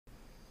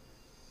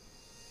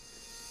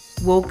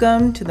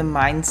Welcome to the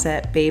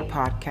Mindset Babe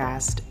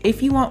podcast.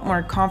 If you want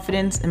more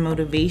confidence and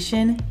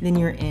motivation, then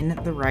you're in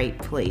the right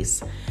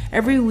place.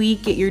 Every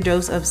week, get your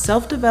dose of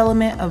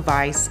self-development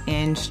advice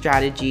and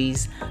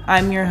strategies.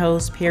 I'm your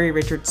host, Perry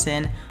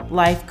Richardson,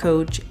 life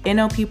coach,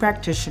 NLP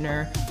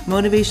practitioner,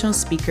 motivational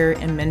speaker,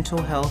 and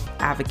mental health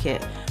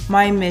advocate.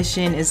 My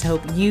mission is to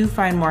help you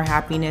find more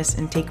happiness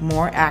and take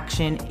more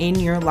action in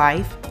your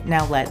life.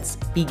 Now let's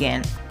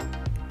begin.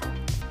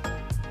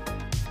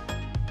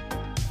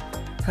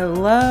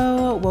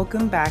 Hello,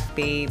 welcome back,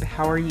 babe.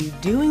 How are you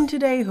doing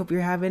today? Hope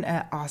you're having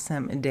an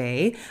awesome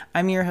day.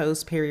 I'm your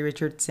host, Perry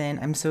Richardson.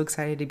 I'm so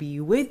excited to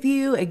be with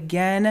you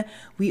again.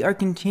 We are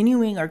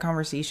continuing our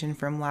conversation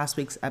from last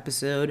week's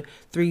episode,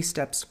 3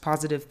 Steps to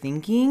Positive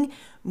Thinking.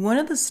 One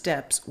of the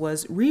steps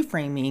was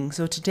reframing.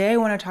 So today I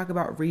want to talk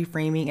about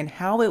reframing and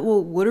how it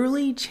will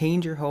literally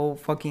change your whole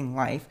fucking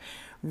life.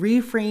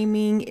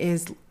 Reframing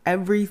is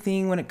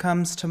everything when it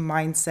comes to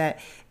mindset.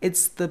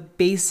 It's the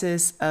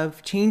basis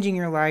of changing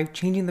your life,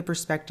 changing the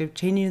perspective,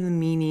 changing the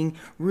meaning,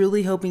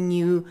 really helping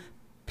you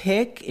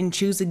pick and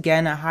choose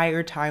again a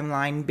higher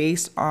timeline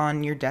based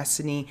on your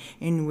destiny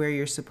and where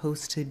you're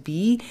supposed to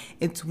be.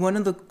 It's one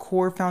of the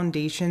core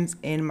foundations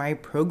in my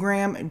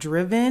program,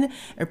 Driven,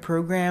 a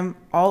program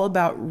all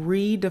about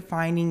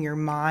redefining your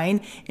mind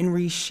and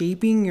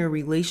reshaping your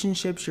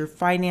relationships, your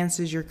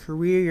finances, your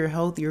career, your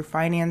health, your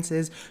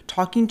finances,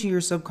 talking to your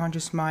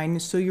subconscious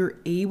mind so you're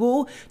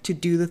able to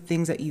do the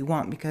things that you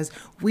want, because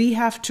we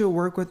have to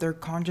work with our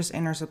conscious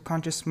and our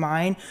subconscious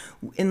mind.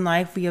 In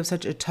life, we have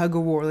such a tug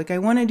of war. Like, I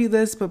want to do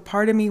this, but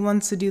part of me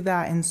wants to do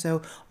that. And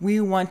so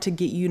we want to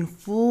get you in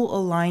full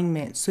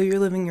alignment so you're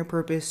living your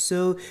purpose,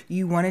 so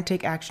you want to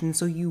take action,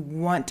 so you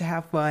want to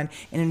have fun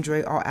and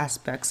enjoy all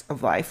aspects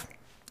of life.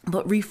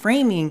 But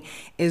reframing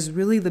is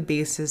really the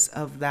basis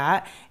of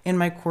that. In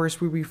my course,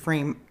 we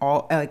reframe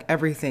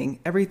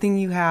everything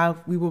you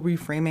have. We will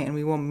reframe it and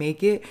we will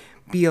make it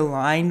be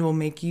aligned. We'll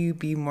make you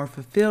be more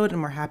fulfilled and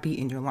more happy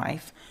in your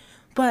life.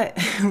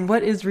 But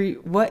what is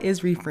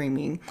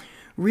reframing?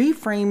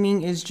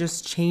 Reframing is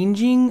just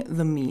changing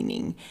the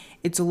meaning.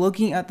 It's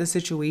looking at the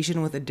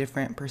situation with a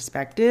different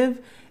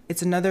perspective.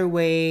 It's another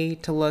way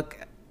to look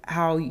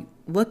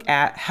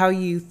at how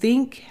you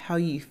think, how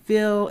you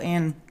feel,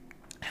 and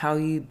how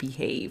you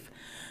behave.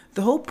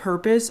 The whole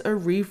purpose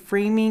of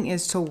reframing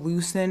is to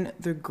loosen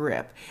the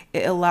grip.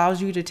 It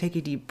allows you to take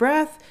a deep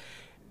breath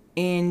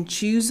and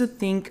choose to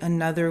think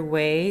another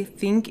way.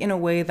 Think in a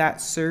way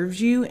that serves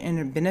you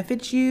and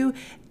benefits you.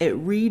 It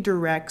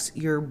redirects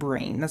your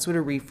brain. That's what a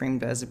reframe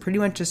does. It pretty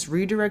much just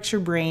redirects your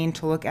brain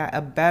to look at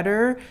a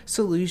better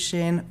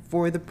solution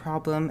for the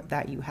problem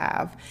that you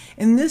have.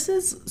 And this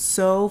is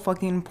so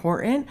fucking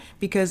important,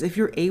 because if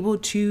you're able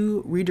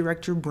to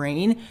redirect your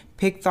brain,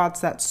 pick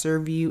thoughts that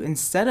serve you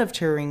instead of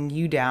tearing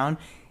you down.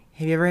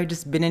 Have you ever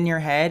just been in your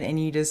head and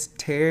you just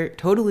tear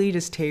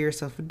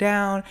yourself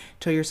down,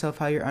 tell yourself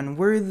how you're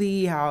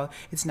unworthy, how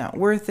it's not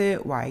worth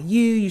it, why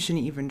you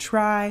shouldn't even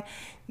try?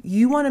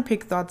 You want to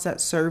pick thoughts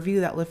that serve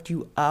you, that lift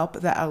you up,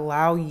 that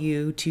allow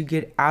you to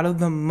get out of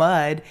the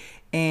mud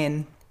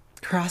and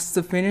cross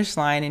the finish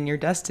line in your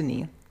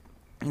destiny.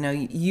 You know,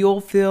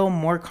 you'll feel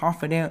more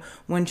confident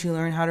once you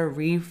learn how to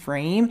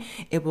reframe.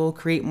 It will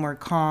create more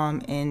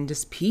calm and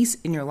just peace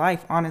in your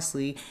life.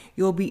 Honestly,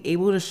 you'll be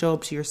able to show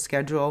up to your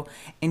schedule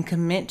and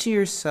commit to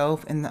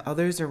yourself and the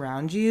others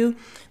around you.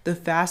 The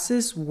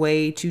fastest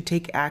way to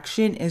take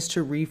action is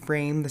to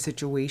reframe the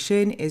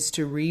situation, is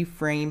to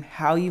reframe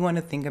how you want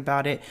to think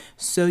about it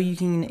so you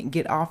can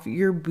get off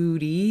your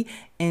booty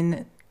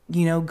and,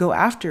 go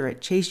after it,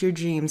 chase your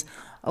dreams.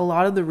 A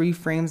lot of the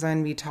reframes I'm going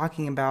to be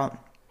talking about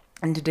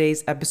in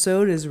today's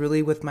episode is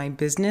really with my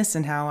business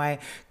and how I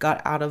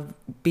got out of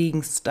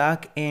being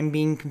stuck and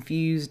being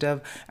confused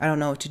of, I don't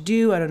know what to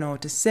do, I don't know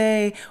what to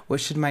say, what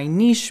should my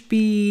niche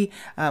be,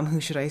 who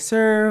should I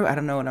serve, I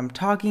don't know what I'm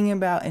talking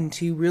about, and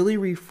to really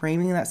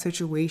reframing that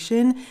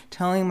situation,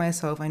 telling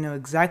myself I know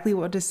exactly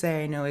what to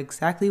say, I know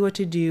exactly what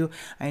to do,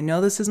 I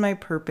know this is my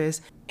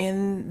purpose.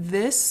 And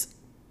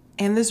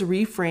this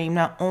reframe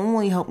not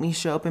only helped me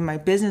show up in my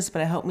business,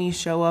 but it helped me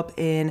show up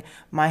in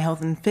my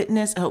health and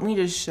fitness. It helped me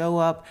to show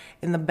up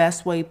in the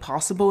best way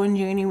possible in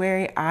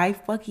January. I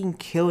fucking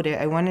killed it.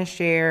 I want to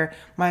share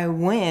my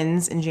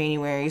wins in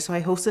January. So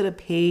I hosted a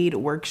paid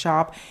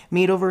workshop,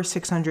 made over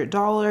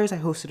 $600. I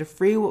hosted a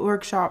free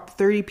workshop.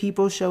 30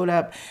 people showed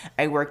up.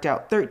 I worked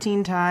out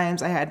 13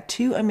 times. I had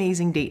 2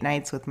 amazing date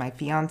nights with my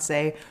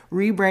fiance,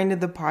 rebranded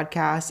the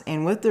podcast.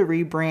 And with the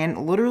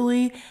rebrand,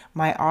 literally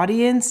my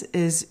audience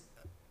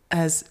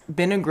has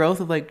been a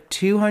growth of like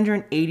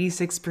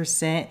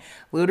 286%.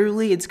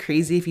 Literally, it's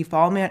crazy. If you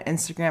follow me on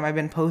Instagram, I've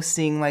been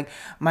posting like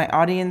my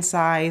audience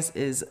size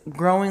is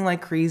growing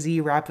like crazy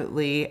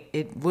rapidly.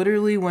 It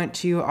literally went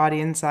to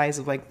audience size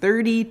of like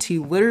 30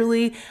 to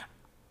literally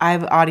I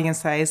have an audience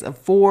size of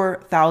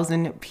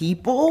 4,000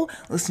 people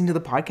listening to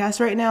the podcast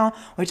right now,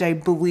 which I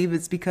believe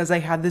it's because I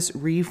had this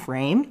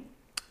reframe.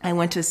 I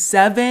went to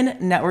 7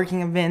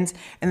 networking events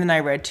and then I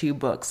read 2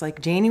 books.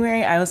 Like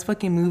January, I was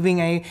fucking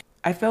moving.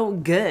 I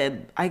felt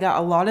good. I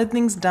got a lot of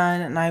things done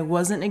and I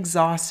wasn't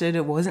exhausted.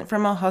 It wasn't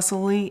from a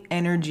hustly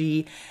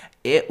energy.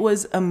 It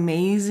was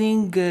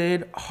amazing,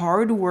 good,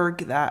 hard work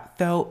that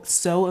felt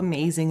so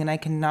amazing. And I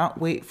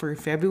cannot wait for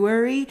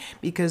February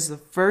because the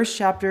first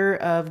chapter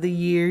of the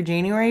year,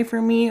 January,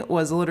 for me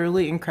was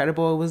literally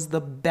incredible. It was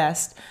the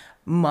best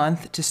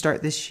month to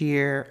start this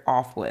year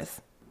off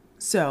with.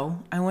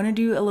 So, I want to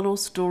do a little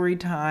story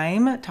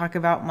time, talk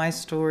about my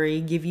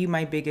story, give you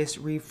my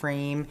biggest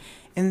reframe,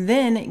 and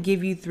then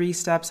give you 3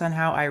 steps on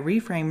how I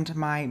reframed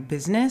my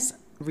business,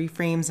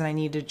 reframes that I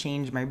need to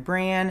change my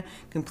brand,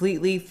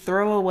 completely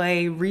throw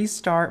away,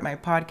 restart my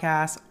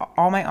podcast,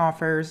 all my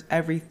offers,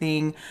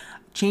 everything,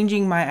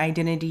 changing my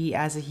identity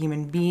as a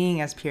human being,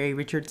 as Perry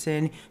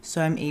Richardson,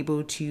 so I'm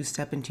able to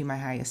step into my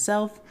highest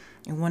self.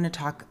 I want to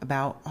talk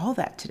about all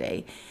that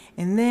today.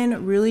 And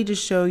then really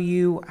just show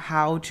you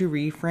how to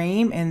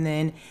reframe and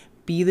then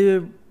be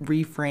the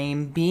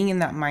reframe, being in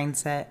that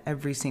mindset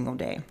every single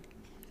day.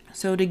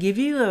 So to give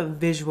you a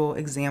visual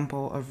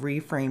example of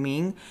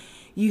reframing,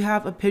 you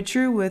have a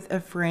picture with a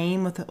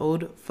frame with an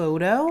old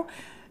photo.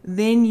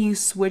 Then you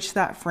switch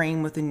that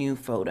frame with a new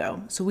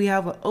photo. So we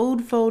have an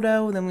old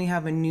photo, then we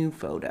have a new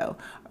photo.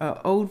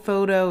 Old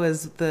photo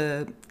is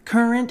the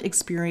current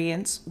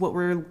experience, what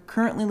we're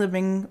currently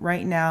living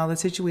right now, the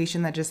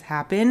situation that just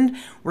happened.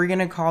 We're going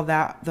to call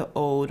that the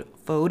old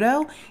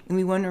photo. And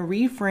we want to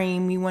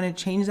reframe, we want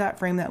to change that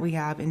frame that we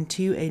have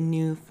into a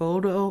new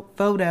photo,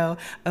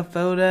 a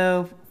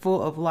photo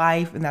full of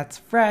life, and that's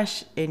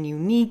fresh and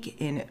unique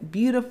and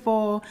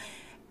beautiful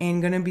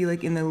and going to be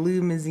like in the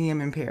Louvre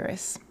Museum in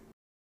Paris.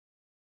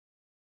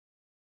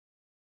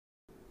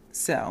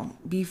 So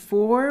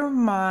before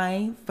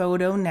my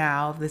photo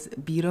now of this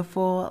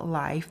beautiful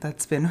life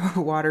that's been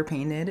water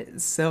painted,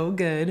 so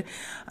good,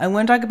 I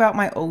want to talk about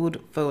my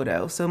old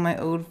photo. So my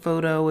old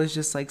photo was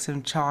just like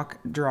some chalk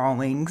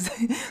drawings.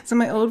 So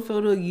my old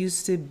photo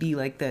used to be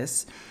like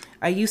this.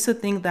 I used to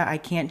think that I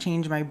can't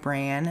change my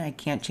brand, I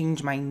can't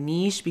change my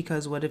niche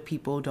because what if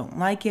people don't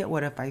like it?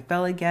 What if I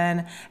fell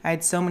again? I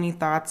had so many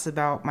thoughts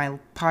about my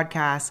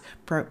podcast,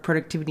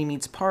 Productivity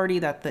Meets Party,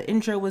 that the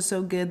intro was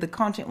so good, the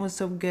content was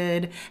so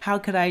good. How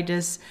could I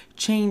just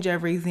change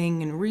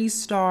everything and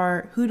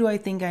restart? Who do I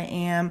think I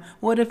am?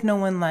 What if no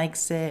one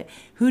likes it?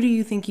 Who do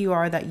you think you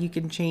are that you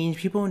can change?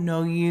 People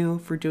know you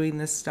for doing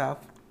this stuff.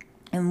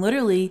 And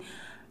literally,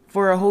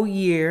 for a whole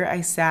year,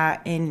 I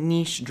sat in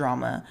niche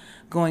drama,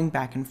 going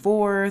back and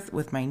forth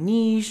with my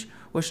niche.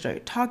 What should I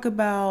talk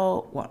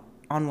about?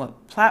 On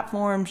what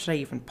platform? Should I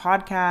even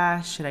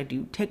podcast? Should I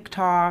do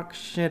TikTok?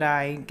 Should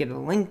I get a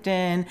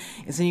LinkedIn?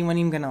 Is anyone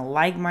even going to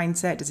like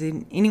mindset? Does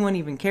anyone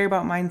even care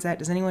about mindset?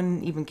 Does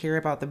anyone even care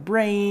about the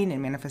brain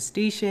and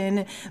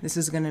manifestation? This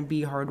is going to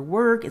be hard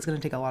work. It's going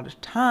to take a lot of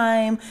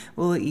time.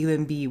 Will it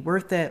even be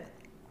worth it?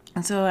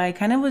 And so I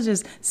kind of was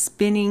just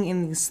spinning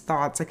in these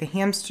thoughts, like a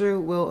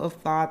hamster wheel of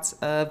thoughts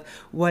of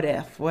what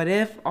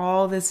if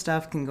all this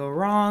stuff can go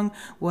wrong?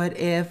 What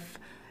if,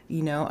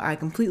 I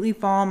completely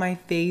fall on my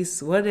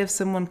face? What if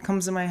someone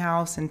comes to my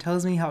house and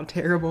tells me how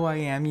terrible I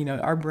am?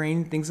 Our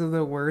brain thinks of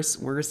the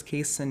worst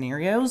case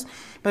scenarios.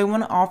 But I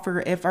want to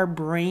offer, if our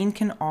brain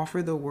can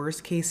offer the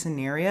worst case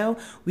scenario,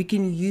 we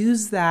can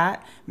use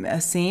that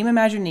same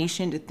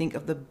imagination to think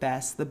of the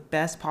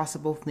best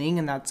possible thing.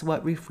 And that's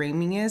what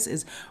reframing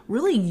is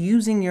really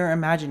using your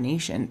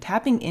imagination,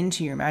 tapping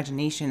into your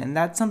imagination. And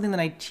that's something that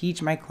I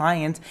teach my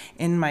clients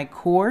in my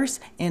course,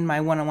 in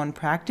my one-on-one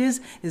practice,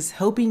 is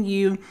helping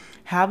you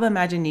have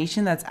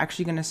imagination that's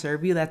actually going to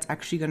serve you, that's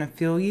actually going to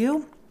feel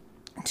you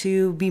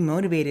to be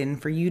motivated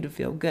and for you to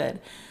feel good.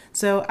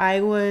 So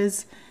I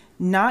was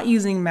not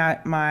using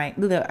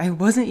I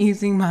wasn't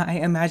using my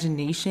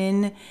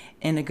imagination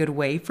in a good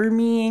way for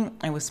me.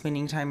 I was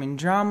spending time in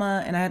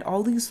drama and I had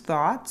all these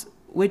thoughts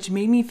which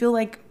made me feel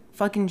like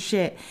fucking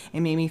shit. It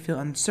made me feel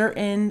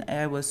uncertain.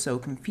 I was so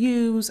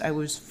confused. I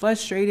was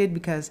frustrated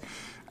because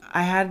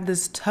I had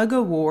this tug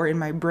of war in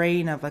my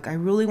brain of like, I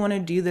really want to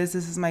do this.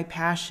 This is my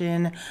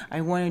passion.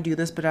 I want to do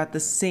this. But at the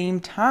same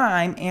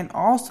time, and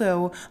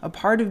also a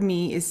part of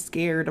me is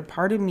scared. A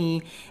part of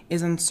me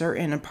is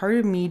uncertain. A part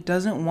of me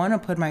doesn't want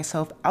to put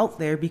myself out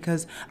there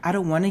because I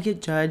don't want to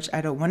get judged. I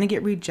don't want to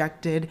get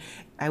rejected.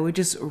 I would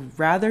just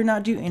rather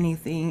not do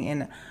anything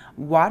and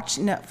watch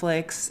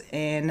Netflix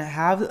and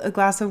have a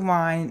glass of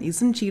wine, eat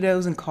some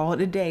Cheetos and call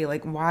it a day.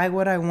 Like, why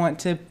would I want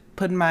to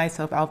put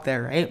myself out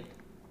there, right?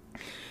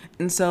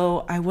 And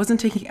so I wasn't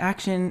taking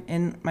action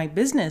in my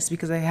business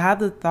because I had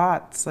the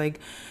thoughts like,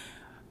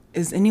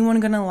 is anyone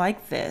going to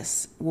like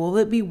this? Will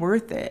it be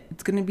worth it?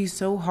 It's going to be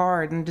so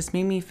hard. And it just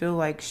made me feel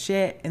like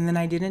shit. And then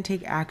I didn't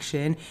take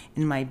action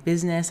in my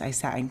business. I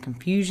sat in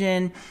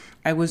confusion.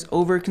 I was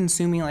over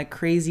consuming like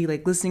crazy,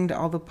 like listening to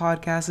all the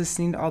podcasts,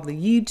 listening to all the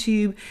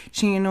YouTube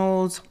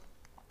channels,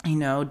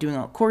 doing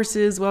all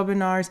courses,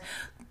 webinars,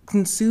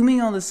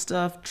 consuming all this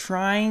stuff,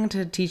 trying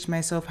to teach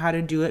myself how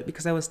to do it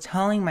because I was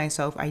telling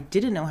myself I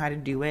didn't know how to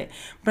do it,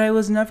 but I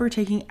was never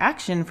taking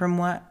action from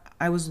what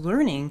I was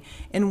learning.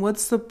 And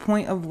what's the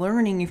point of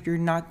learning if you're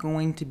not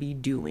going to be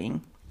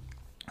doing?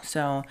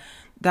 So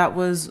that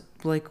was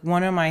like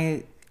one of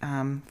my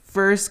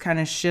first kind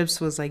of shifts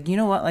was like, you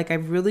know what, like I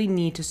really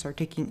need to start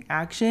taking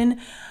action.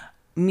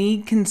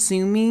 Me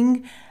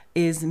consuming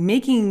is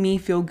making me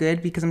feel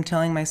good because I'm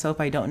telling myself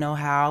I don't know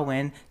how,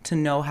 and to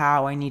know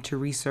how I need to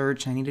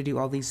research, I need to do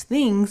all these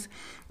things,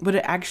 but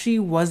it actually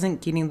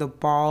wasn't getting the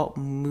ball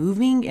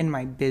moving in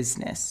my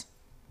business.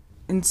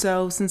 And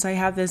so, since I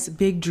have this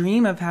big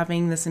dream of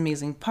having this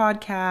amazing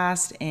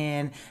podcast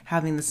and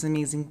having this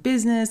amazing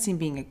business and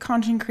being a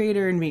content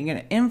creator and being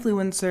an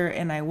influencer,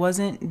 and I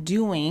wasn't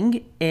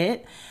doing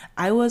it,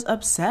 I was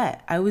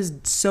upset. I was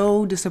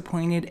so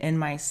disappointed in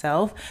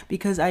myself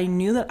because I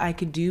knew that I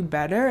could do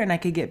better and I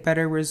could get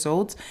better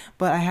results.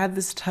 But I had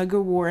this tug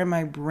of war in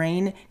my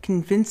brain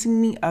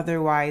convincing me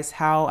otherwise,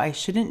 how I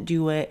shouldn't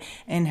do it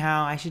and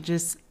how I should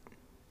just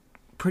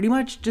pretty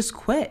much just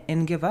quit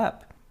and give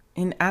up.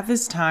 And at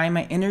this time,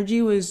 my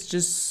energy was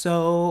just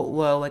so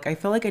low. Like, I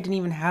felt like I didn't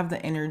even have the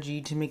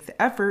energy to make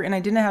the effort. And I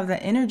didn't have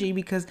that energy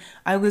because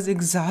I was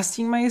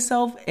exhausting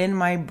myself in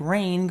my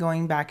brain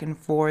going back and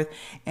forth.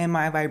 And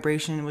my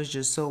vibration was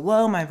just so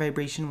low. My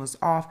vibration was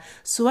off.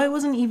 So I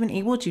wasn't even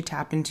able to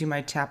tap into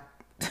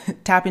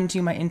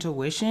my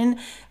intuition,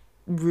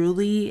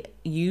 really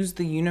use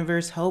the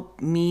universe,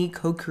 help me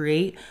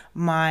co-create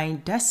my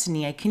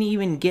destiny. I couldn't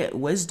even get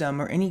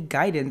wisdom or any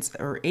guidance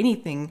or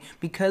anything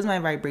because my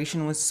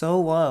vibration was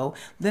so low.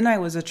 Then I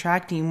was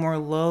attracting more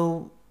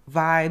low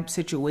vibe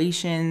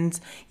situations,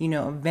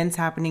 events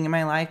happening in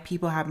my life,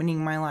 people happening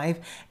in my life.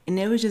 And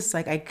it was just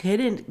like I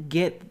couldn't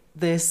get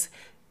this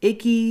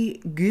icky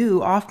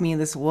goo off me,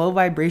 this low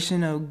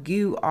vibrational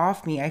goo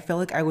off me. I felt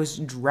like I was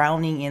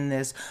drowning in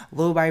this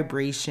low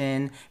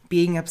vibration,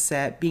 being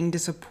upset, being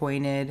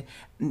disappointed,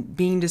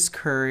 being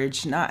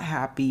discouraged, not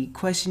happy,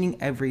 questioning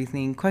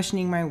everything,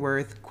 questioning my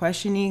worth,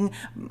 questioning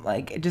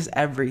like just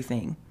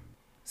everything.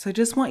 So I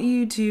just want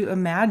you to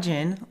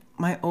imagine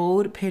my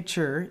old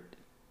picture,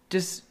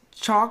 just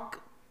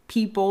chalk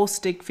people,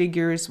 stick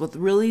figures with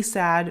really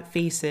sad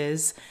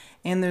faces.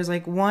 And there's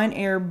like one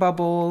air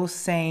bubble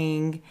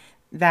saying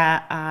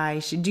that I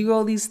should do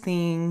all these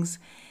things.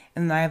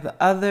 And I have the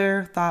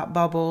other thought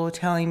bubble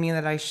telling me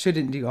that I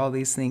shouldn't do all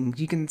these things.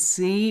 You can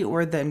see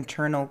where the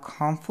internal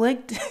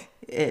conflict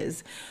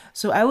is.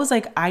 So I was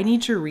like, I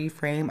need to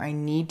reframe. I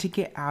need to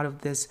get out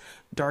of this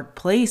dark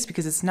place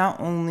because it's not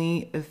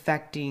only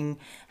affecting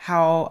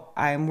how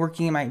I'm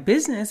working in my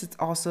business, it's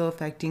also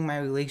affecting my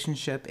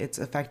relationship. It's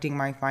affecting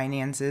my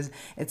finances.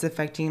 It's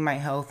affecting my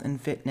health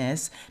and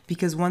fitness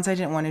because once I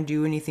didn't want to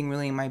do anything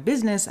really in my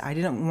business, I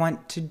didn't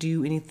want to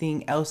do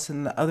anything else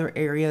in the other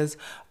areas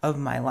of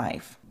my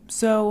life.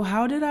 So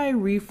how did I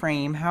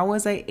reframe? How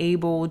was I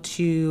able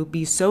to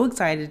be so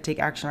excited to take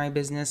action on my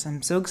business?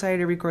 I'm so excited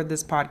to record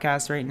this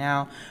podcast right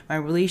now. My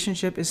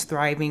relationship is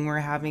thriving. We're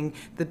having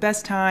the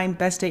best time,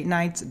 best date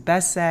nights,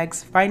 best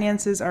sex.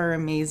 Finances are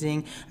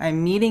amazing.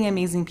 I'm meeting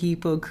amazing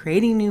people,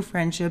 creating new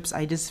friendships.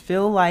 I just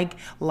feel like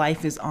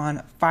life is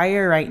on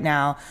fire right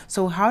now.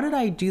 So how did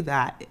I do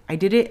that? I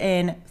did it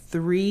in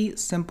 3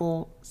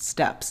 simple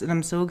steps, and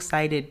I'm so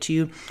excited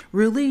to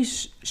really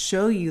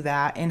show you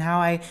that and how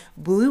I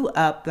blew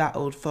up that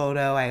old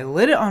photo. I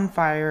lit it on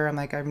fire. I'm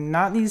like, I'm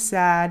not these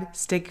sad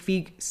stick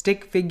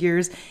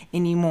figures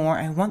anymore.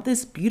 I want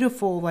this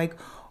beautiful like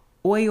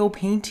oil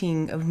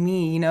painting of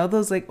me,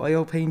 those like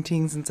oil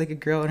paintings, and it's like a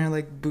girl and her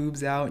like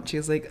boobs out and she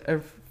has like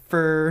a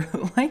fur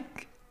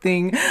like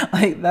thing.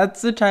 Like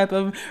that's the type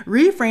of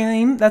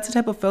reframing, that's the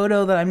type of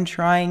photo that I'm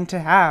trying to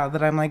have,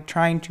 that I'm like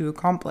trying to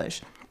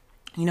accomplish.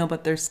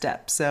 But there's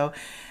steps. So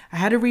I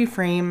had to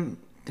reframe,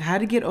 had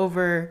to get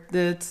over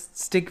the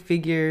stick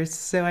figures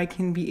so I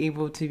can be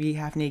able to be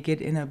half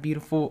naked in a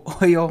beautiful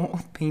oil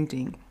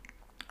painting.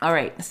 All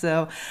right.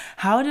 So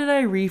how did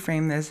I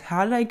reframe this?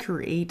 How did I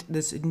create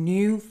this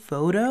new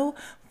photo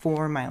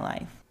for my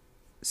life?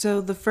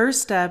 So the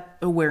first step,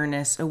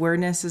 awareness.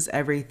 Awareness is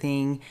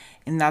everything.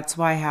 And that's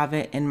why I have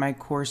it in my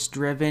course,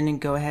 Driven,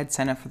 and go ahead,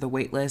 sign up for the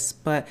waitlist.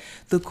 But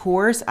the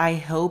course, I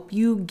help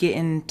you get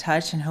in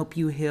touch and help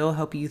you heal,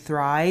 help you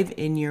thrive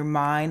in your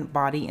mind,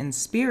 body, and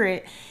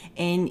spirit.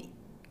 And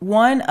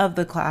one of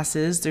the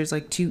classes, there's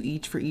like 2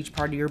 each for each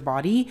part of your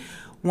body.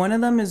 One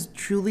of them is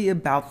truly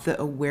about the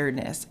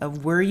awareness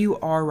of where you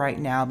are right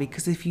now,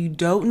 because if you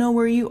don't know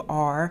where you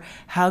are,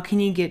 how can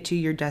you get to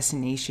your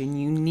destination?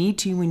 You need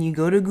to, when you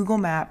go to Google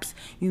Maps,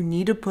 you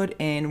need to put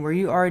in where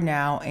you are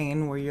now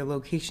and where your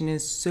location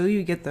is so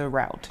you get the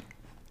route.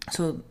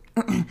 So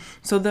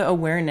the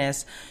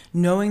awareness,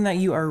 knowing that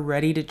you are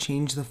ready to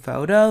change the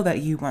photo, that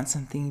you want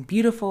something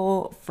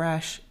beautiful,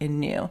 fresh, and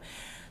new.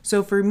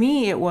 So for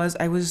me,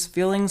 I was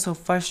feeling so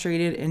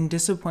frustrated and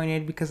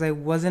disappointed because I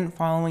wasn't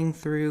following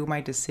through my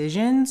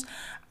decisions.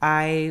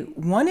 I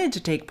wanted to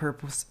take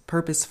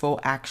purposeful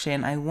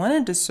action. I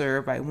wanted to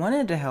serve. I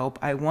wanted to help.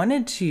 I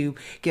wanted to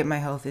get my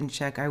health in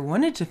check. I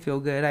wanted to feel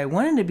good. I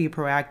wanted to be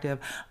proactive.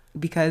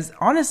 Because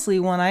honestly,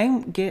 when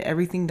I get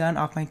everything done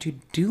off my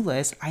to-do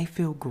list, I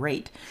feel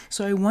great.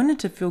 So I wanted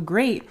to feel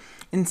great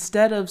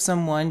instead of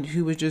someone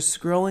who was just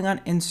scrolling on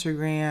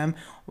Instagram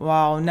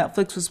while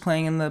Netflix was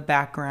playing in the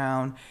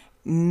background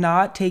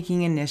not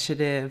taking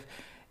initiative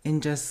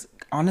and just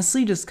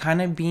honestly just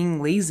kind of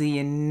being lazy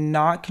and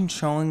not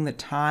controlling the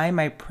time,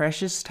 my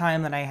precious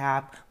time that I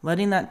have,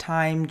 letting that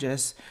time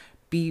just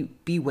be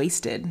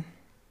wasted.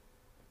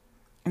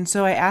 And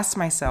so I asked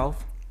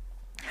myself,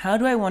 how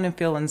do I want to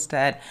feel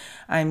instead?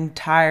 I'm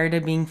tired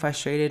of being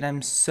frustrated.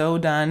 I'm so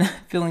done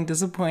feeling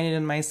disappointed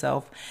in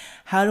myself.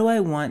 How do I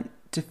want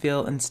to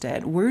feel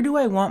instead? Where do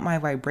I want my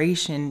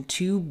vibration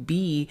to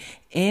be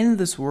in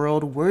this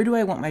world? Where do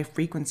I want my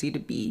frequency to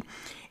be?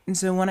 And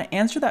so when I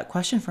answered that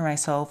question for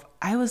myself,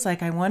 I was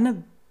like, I want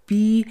to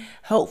be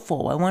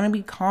helpful. I want to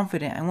be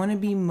confident. I want to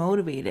be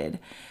motivated.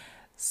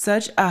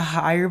 Such a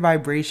higher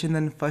vibration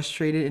than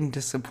frustrated and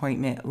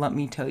disappointment, let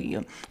me tell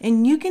you.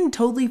 And you can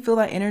totally feel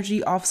that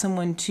energy off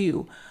someone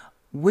too.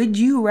 Would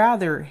you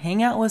rather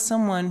hang out with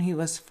someone who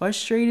is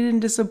frustrated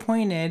and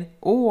disappointed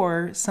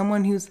or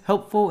someone who's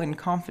helpful and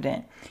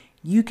confident?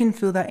 You can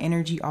feel that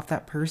energy off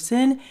that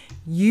person.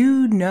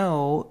 You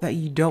know that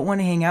you don't want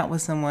to hang out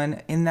with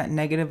someone in that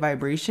negative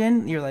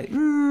vibration. You're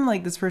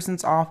like this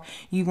person's off.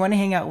 You want to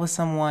hang out with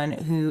someone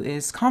who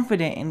is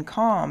confident and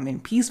calm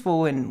and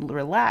peaceful and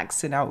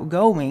relaxed and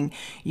outgoing.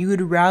 You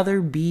would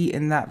rather be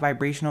in that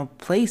vibrational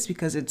place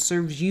because it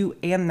serves you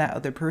and that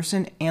other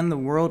person and the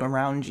world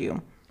around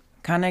you.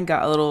 Kind of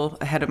got a little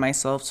ahead of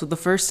myself. So the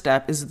first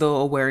step is the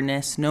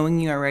awareness, knowing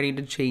you are ready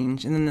to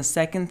change. And then the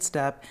second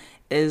step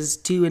is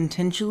to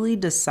intentionally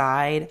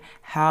decide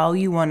how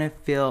you want to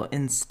feel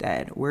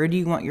instead. Where do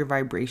you want your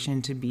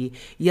vibration to be?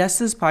 Yes,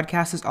 this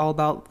podcast is all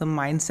about the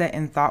mindset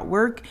and thought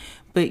work,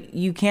 but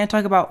you can't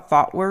talk about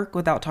thought work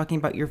without talking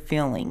about your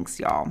feelings,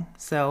 y'all.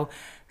 So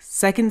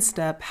second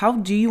step, how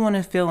do you want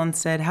to feel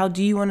instead? How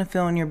do you want to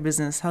feel in your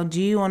business? How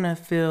do you want to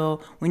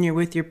feel when you're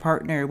with your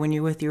partner, when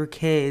you're with your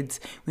kids,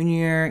 when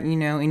you're,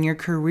 in your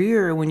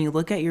career, when you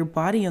look at your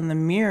body in the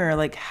mirror?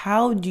 Like,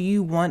 how do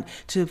you want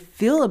to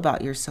feel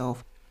about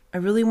yourself? I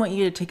really want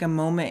you to take a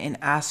moment and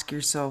ask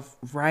yourself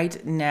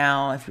right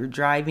now, if you're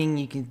driving,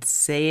 you can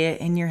say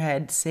it in your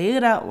head, say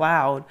it out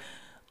loud,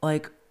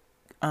 like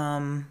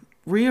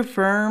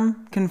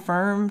reaffirm,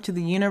 confirm to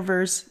the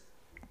universe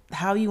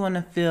how you want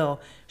to feel.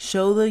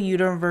 Show the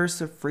universe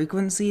the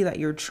frequency that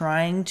you're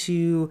trying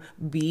to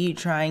be,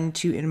 trying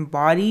to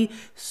embody,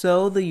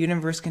 so the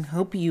universe can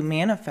help you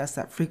manifest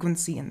that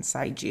frequency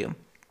inside you.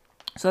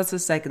 So that's the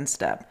second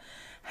step.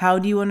 How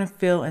do you want to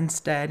feel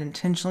instead?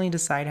 Intentionally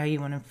decide how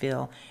you want to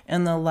feel.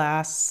 And the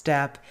last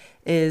step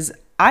is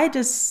I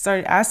just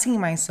started asking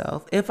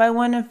myself, if I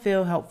want to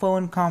feel helpful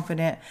and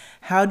confident,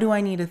 how do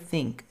I need to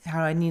think?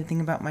 How do I need to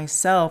think about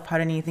myself? How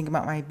do I need to think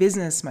about my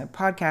business, my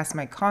podcast,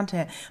 my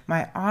content,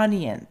 my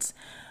audience?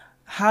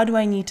 How do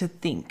I need to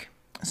think?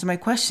 So my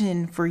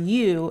question for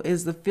you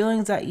is the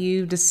feelings that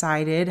you've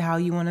decided how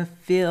you want to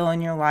feel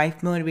in your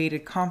life: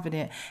 motivated,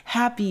 confident,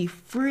 happy,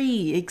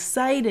 free,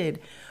 excited.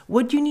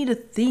 What do you need to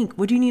think?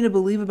 What do you need to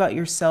believe about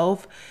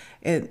yourself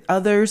and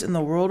others and the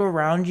world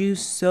around you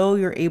so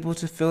you're able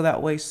to feel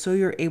that way, so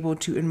you're able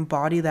to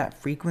embody that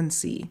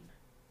frequency?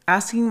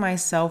 Asking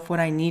myself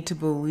what I need to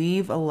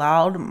believe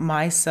allowed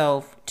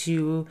myself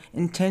to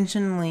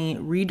intentionally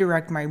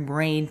redirect my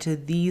brain to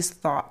these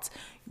thoughts.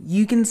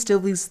 You can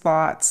steal these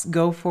thoughts,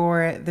 go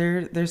for it.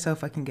 They're so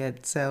fucking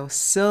good. So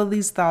steal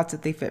these thoughts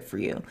if they fit for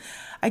you.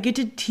 I get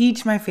to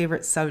teach my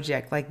favorite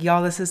subject. Like,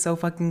 y'all, this is so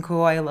fucking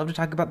cool. I love to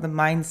talk about the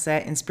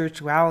mindset and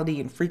spirituality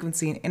and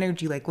frequency and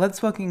energy. Like, let's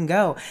fucking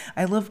go.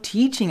 I love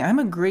teaching. I'm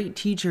a great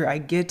teacher. I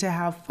get to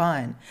have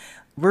fun.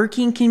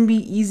 Working can be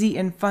easy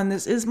and fun.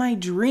 This is my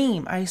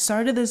dream. I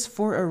started this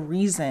for a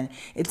reason.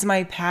 It's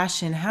my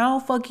passion. How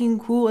fucking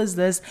cool is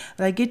this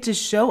that I get to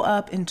show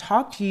up and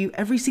talk to you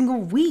every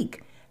single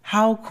week?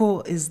 How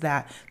cool is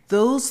that?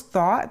 Those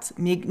thoughts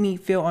make me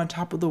feel on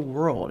top of the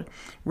world,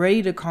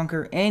 ready to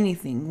conquer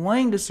anything,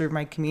 wanting to serve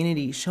my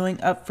community, showing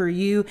up for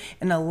you,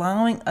 and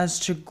allowing us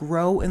to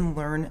grow and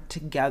learn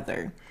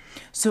together.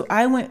 So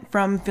I went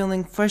from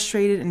feeling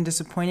frustrated and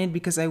disappointed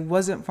because I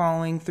wasn't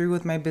following through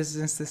with my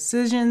business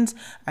decisions,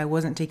 I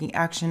wasn't taking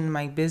action in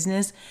my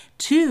business,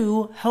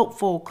 to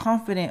helpful,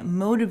 confident,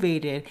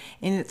 motivated,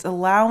 and it's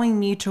allowing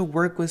me to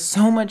work with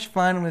so much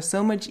fun, with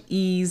so much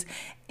ease,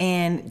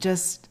 and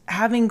just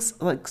having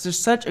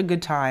just such a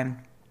good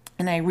time.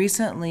 And I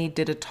recently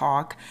did a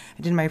talk.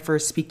 I did my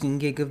first speaking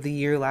gig of the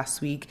year last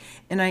week,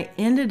 and I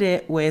ended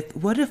it with,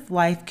 what if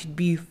life could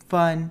be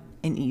fun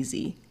and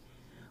easy?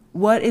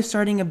 What if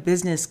starting a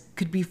business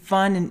could be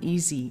fun and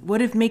easy?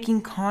 What if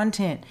making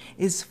content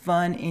is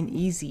fun and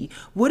easy?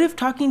 What if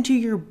talking to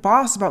your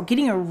boss about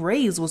getting a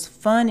raise was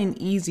fun and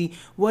easy?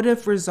 What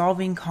if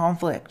resolving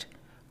conflict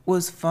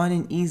was fun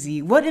and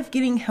easy? What if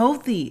getting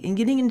healthy and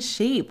getting in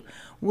shape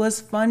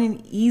was fun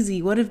and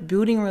easy? What if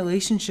building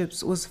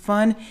relationships was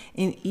fun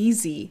and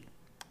easy?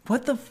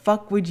 What the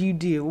fuck would you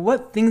do?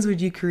 What things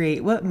would you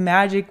create? What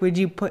magic would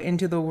you put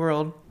into the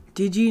world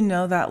Did you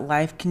know that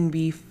life can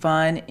be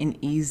fun and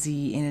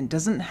easy and it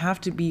doesn't have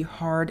to be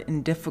hard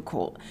and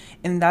difficult?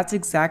 And that's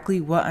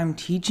exactly what I'm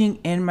teaching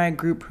in my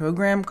group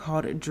program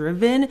called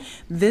Driven.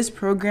 This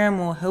program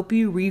will help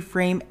you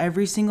reframe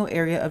every single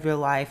area of your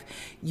life,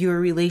 your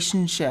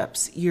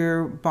relationships,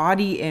 your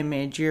body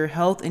image, your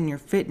health and your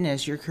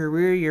fitness, your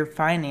career, your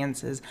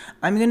finances.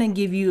 I'm going to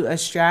give you a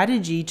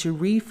strategy to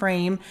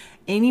reframe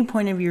any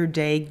point of your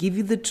day, give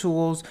you the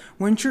tools.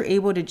 Once you're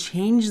able to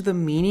change the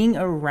meaning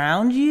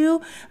around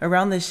you,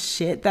 around the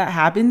shit that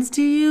happens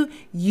to you,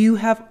 you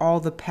have all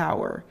the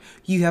power.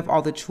 You have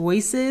all the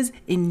choices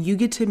and you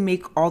get to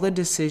make all the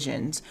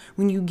decisions.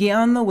 When you get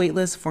on the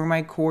waitlist for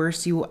my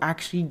course, you will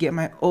actually get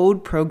my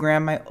old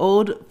program, my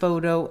old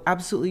photo,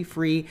 absolutely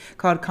free,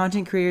 called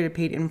Content Creator to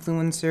Paid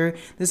Influencer.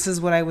 This is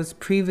what I was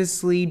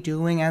previously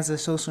doing as a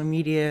social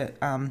media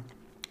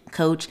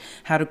coach,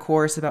 had a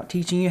course about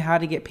teaching you how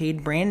to get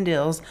paid brand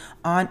deals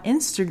on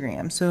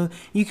Instagram. So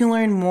you can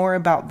learn more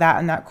about that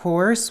in that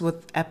course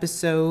with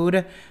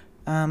episode,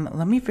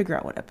 let me figure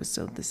out what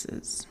episode this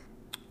is.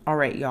 All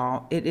right,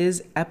 y'all, it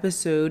is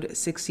episode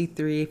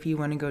 63 if you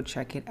want to go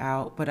check it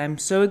out. But I'm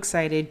so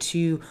excited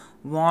to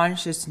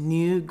launch this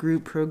new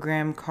group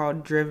program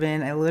called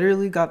Driven. I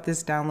literally got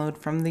this download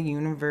from the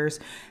universe,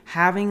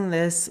 having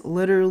this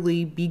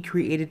literally be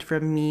created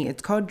from me.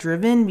 It's called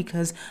Driven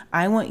because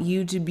I want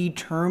you to be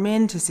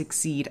determined to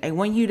succeed. I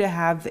want you to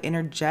have the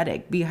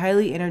energetic, be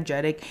highly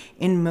energetic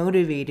and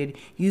motivated,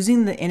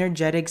 using the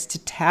energetics to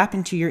tap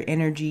into your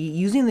energy,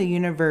 using the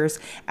universe,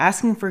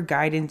 asking for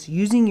guidance,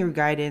 using your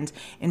guidance,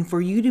 and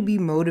for you to be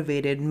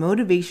motivated.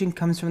 Motivation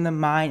comes from the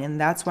mind, and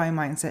that's why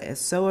mindset is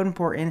so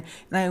important.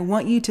 And I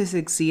want you to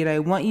succeed. I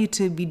want you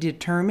to be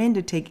determined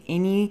to take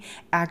any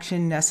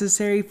action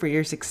necessary for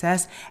your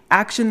success,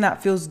 action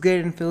that feels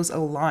good and feels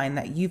aligned,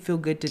 that you feel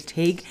good to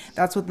take.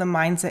 That's what the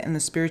mindset and the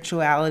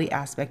spirituality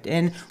aspect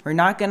in. We're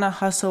not going to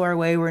hustle our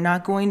way. We're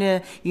not going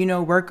to,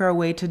 work our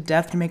way to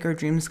death to make our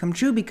dreams come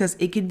true, because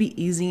it could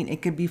be easy and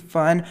it could be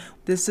fun.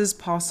 This is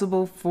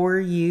possible for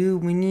you.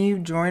 When you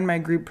join my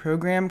group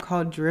program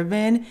called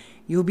Driven,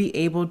 you'll be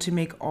able to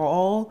make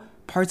all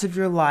parts of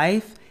your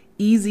life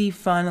easy,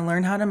 fun,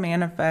 learn how to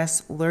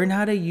manifest, learn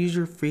how to use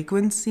your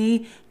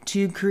frequency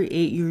to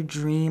create your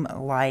dream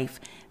life.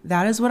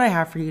 That is what I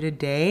have for you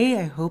today.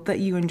 I hope that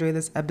you enjoy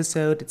this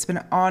episode. It's been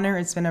an honor.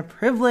 It's been a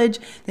privilege.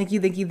 Thank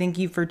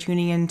you for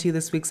tuning into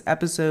this week's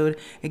episode.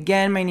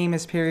 Again, my name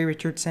is Perry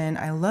Richardson.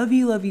 I love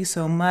you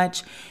so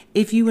much.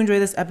 If you enjoy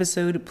this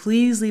episode,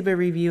 please leave a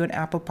review on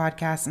Apple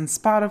Podcasts and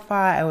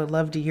Spotify. I would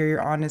love to hear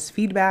your honest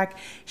feedback.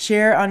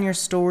 Share on your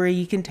story.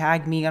 You can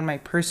tag me on my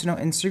personal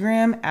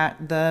Instagram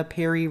at the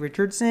Perry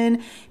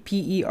Richardson,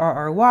 Perry.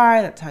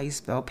 That's how you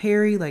spell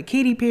Perry, like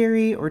Katy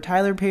Perry or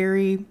Tyler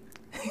Perry.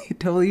 It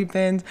totally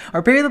depends.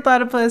 Or Perry the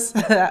Platypus,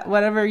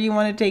 whatever you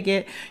want to take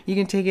it. You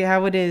can take it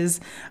how it is.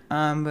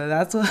 But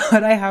that's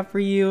what I have for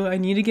you. I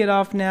need to get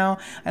off now.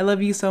 I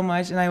love you so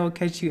much, and I will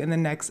catch you in the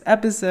next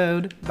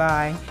episode.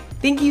 Bye.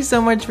 Thank you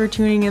so much for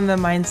tuning in the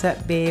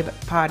Mindset Babe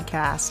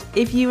podcast.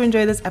 If you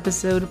enjoyed this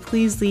episode,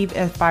 please leave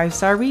a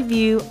 5-star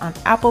review on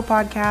Apple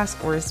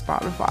Podcasts or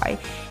Spotify.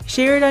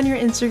 Share it on your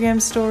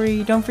Instagram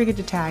story. Don't forget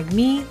to tag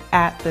me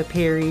at the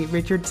Perry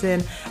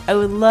Richardson. I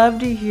would love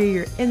to hear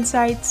your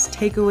insights,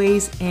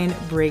 takeaways, and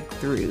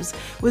breakthroughs.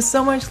 With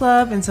so much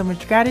love and so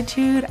much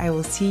gratitude, I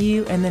will see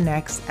you in the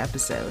next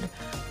episode.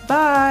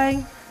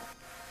 Bye.